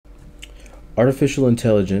Artificial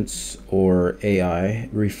intelligence, or AI,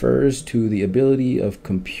 refers to the ability of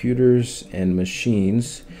computers and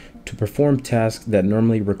machines to perform tasks that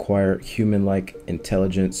normally require human-like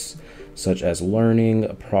intelligence, such as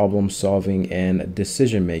learning, problem solving, and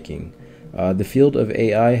decision making. The field of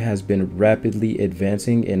AI has been rapidly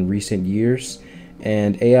advancing in recent years,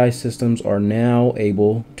 and AI systems are now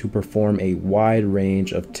able to perform a wide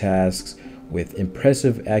range of tasks with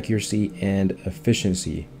impressive accuracy and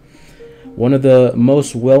efficiency. One of the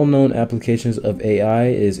most well-known applications of AI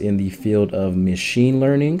is in the field of machine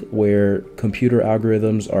learning, where computer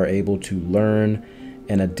algorithms are able to learn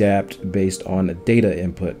and adapt based on data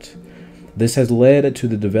input. This has led to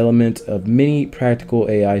the development of many practical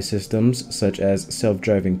AI systems, such as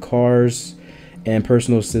self-driving cars and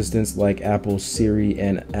personal assistants like Apple's Siri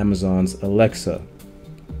and Amazon's Alexa.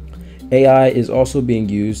 AI is also being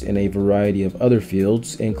used in a variety of other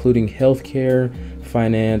fields, including healthcare,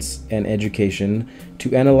 finance, and education,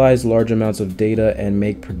 to analyze large amounts of data and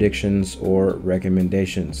make predictions or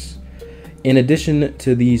recommendations. In addition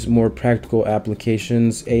to these more practical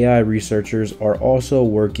applications, AI researchers are also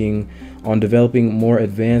working on developing more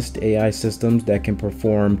advanced AI systems that can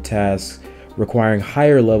perform tasks requiring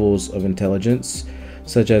higher levels of intelligence,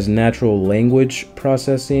 such as natural language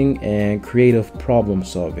processing and creative problem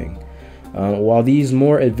solving. While these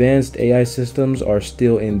more advanced AI systems are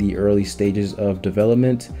still in the early stages of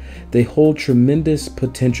development, they hold tremendous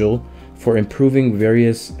potential for improving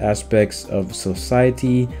various aspects of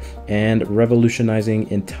society and revolutionizing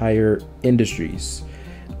entire industries.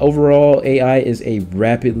 Overall, AI is a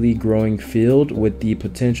rapidly growing field with the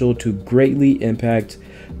potential to greatly impact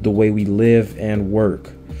the way we live and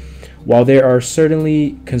work. While there are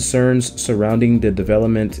certainly concerns surrounding the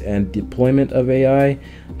development and deployment of AI,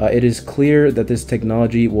 it is clear that this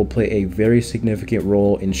technology will play a very significant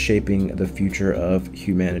role in shaping the future of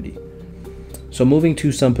humanity. So moving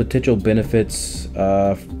to some potential benefits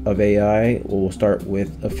of AI, we'll start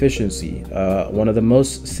with efficiency. One of the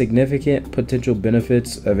most significant potential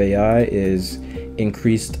benefits of AI is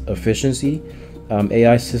increased efficiency.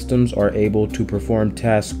 AI systems are able to perform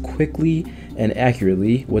tasks quickly and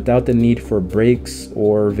accurately without the need for breaks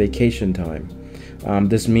or vacation time.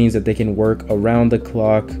 This means that they can work around the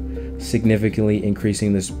clock, significantly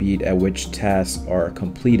increasing the speed at which tasks are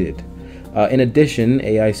completed. In addition,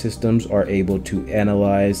 AI systems are able to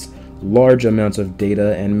analyze large amounts of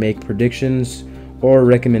data and make predictions or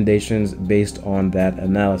recommendations based on that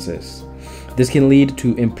analysis. This can lead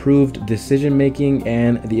to improved decision making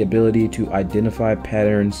and the ability to identify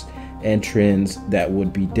patterns and trends that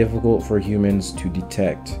would be difficult for humans to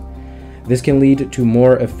detect. This can lead to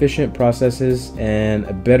more efficient processes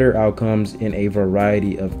and better outcomes in a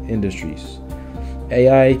variety of industries.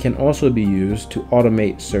 AI can also be used to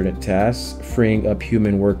automate certain tasks, freeing up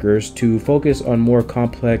human workers to focus on more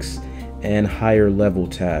complex and higher level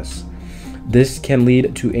tasks. This can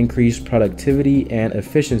lead to increased productivity and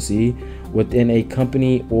efficiency within a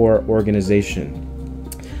company or organization.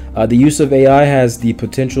 The use of AI has the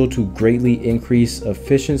potential to greatly increase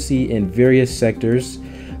efficiency in various sectors,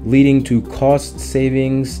 leading to cost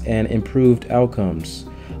savings and improved outcomes.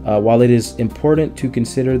 While it is important to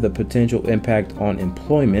consider the potential impact on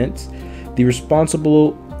employment, the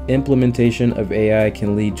responsible implementation of AI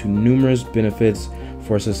can lead to numerous benefits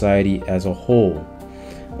for society as a whole.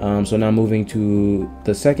 So now moving to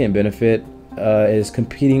the second benefit is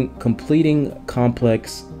completing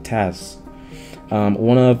complex tasks.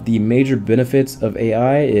 One of the major benefits of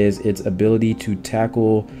AI is its ability to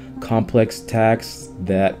tackle complex tasks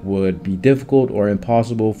that would be difficult or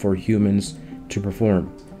impossible for humans to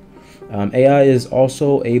perform. AI is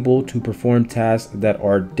also able to perform tasks that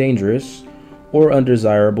are dangerous or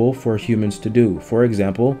undesirable for humans to do. For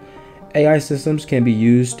example, AI systems can be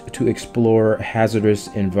used to explore hazardous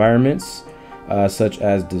environments, such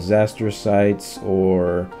as disaster sites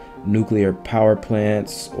or nuclear power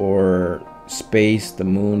plants or space, the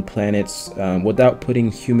moon, planets, without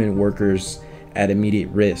putting human workers at immediate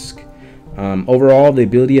risk. Overall, the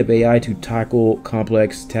ability of AI to tackle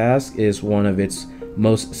complex tasks is one of its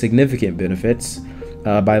most significant benefits.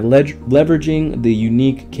 By leveraging the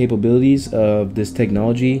unique capabilities of this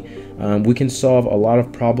technology, we can solve a lot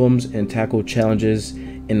of problems and tackle challenges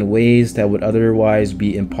in ways that would otherwise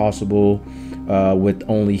be impossible with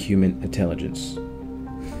only human intelligence.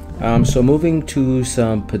 So moving to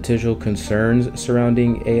some potential concerns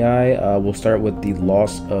surrounding AI, we'll start with the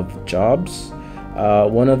loss of jobs.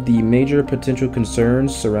 One of the major potential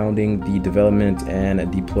concerns surrounding the development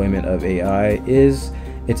and deployment of AI is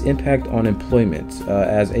its impact on employment.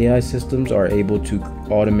 As AI systems are able to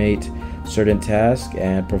automate certain tasks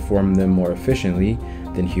and perform them more efficiently,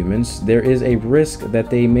 than humans, there is a risk that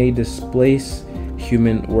they may displace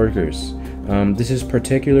human workers. This is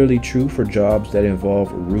particularly true for jobs that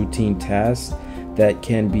involve routine tasks that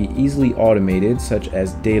can be easily automated, such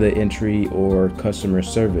as data entry or customer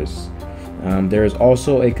service. There is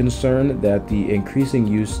also a concern that the increasing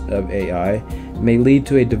use of AI may lead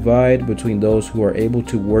to a divide between those who are able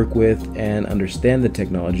to work with and understand the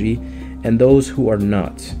technology and those who are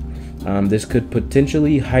not. This could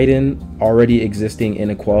potentially heighten already existing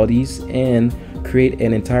inequalities and create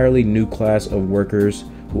an entirely new class of workers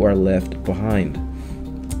who are left behind.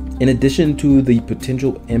 In addition to the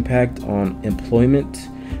potential impact on employment,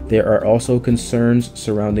 there are also concerns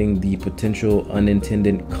surrounding the potential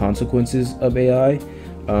unintended consequences of AI.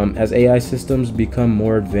 As AI systems become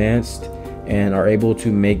more advanced and are able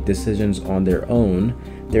to make decisions on their own,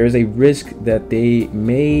 there is a risk that they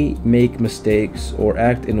may make mistakes or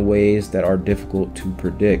act in ways that are difficult to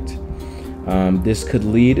predict. This could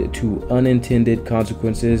lead to unintended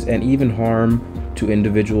consequences and even harm to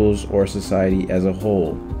individuals or society as a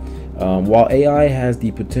whole. While AI has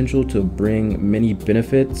the potential to bring many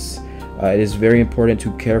benefits, it is very important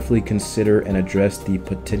to carefully consider and address the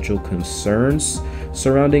potential concerns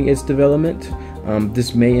surrounding its development.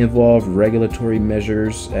 This may involve regulatory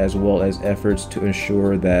measures as well as efforts to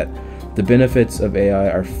ensure that the benefits of AI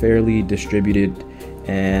are fairly distributed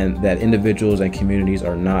and that individuals and communities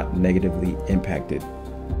are not negatively impacted.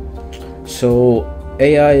 So,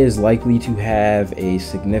 AI is likely to have a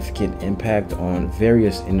significant impact on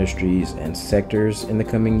various industries and sectors in the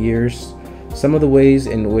coming years. Some of the ways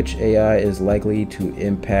in which AI is likely to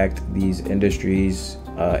impact these industries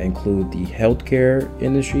include the healthcare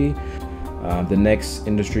industry. The next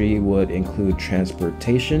industry would include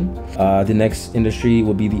transportation. The next industry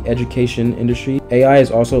would be the education industry. AI is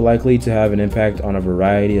also likely to have an impact on a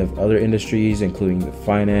variety of other industries, including the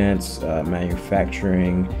finance,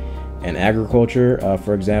 manufacturing, and agriculture.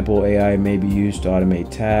 For example, AI may be used to automate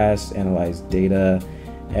tasks, analyze data,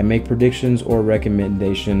 and make predictions or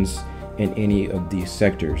recommendations in any of these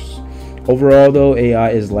sectors. Overall, though, AI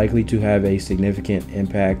is likely to have a significant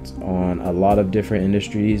impact on a lot of different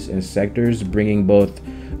industries and sectors, bringing both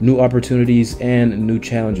new opportunities and new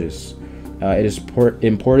challenges. It is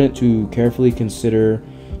important to carefully consider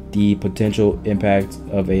the potential impact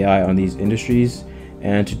of AI on these industries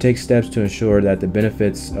and to take steps to ensure that the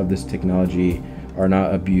benefits of this technology are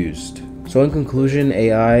not abused. So in conclusion,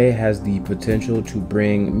 AI has the potential to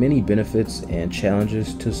bring many benefits and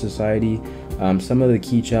challenges to society. Some of the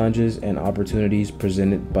key challenges and opportunities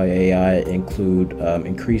presented by AI include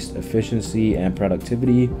increased efficiency and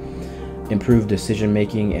productivity, improved decision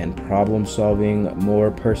making and problem solving, more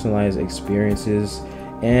personalized experiences,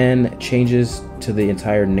 and changes to the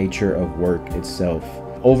entire nature of work itself.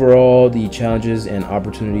 Overall, the challenges and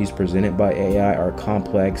opportunities presented by AI are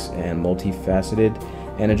complex and multifaceted,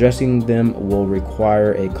 and addressing them will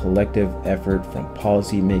require a collective effort from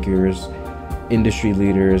policymakers, industry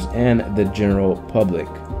leaders, and the general public.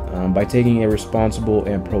 By taking a responsible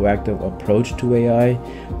and proactive approach to AI,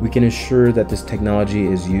 we can ensure that this technology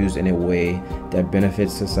is used in a way that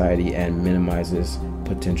benefits society and minimizes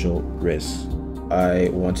potential risks. I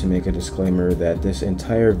want to make a disclaimer that this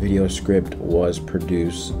entire video script was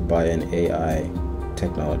produced by an AI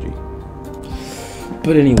technology.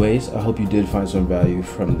 But anyways, I hope you did find some value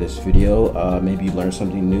from this video. Maybe you learned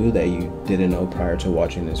something new that you didn't know prior to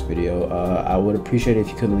watching this video. I would appreciate it if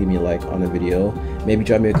you could leave me a like on the video. Maybe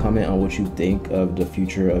drop me a comment on what you think of the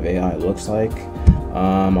future of AI looks like.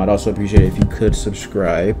 I'd also appreciate it if you could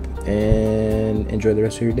subscribe and enjoy the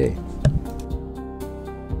rest of your day.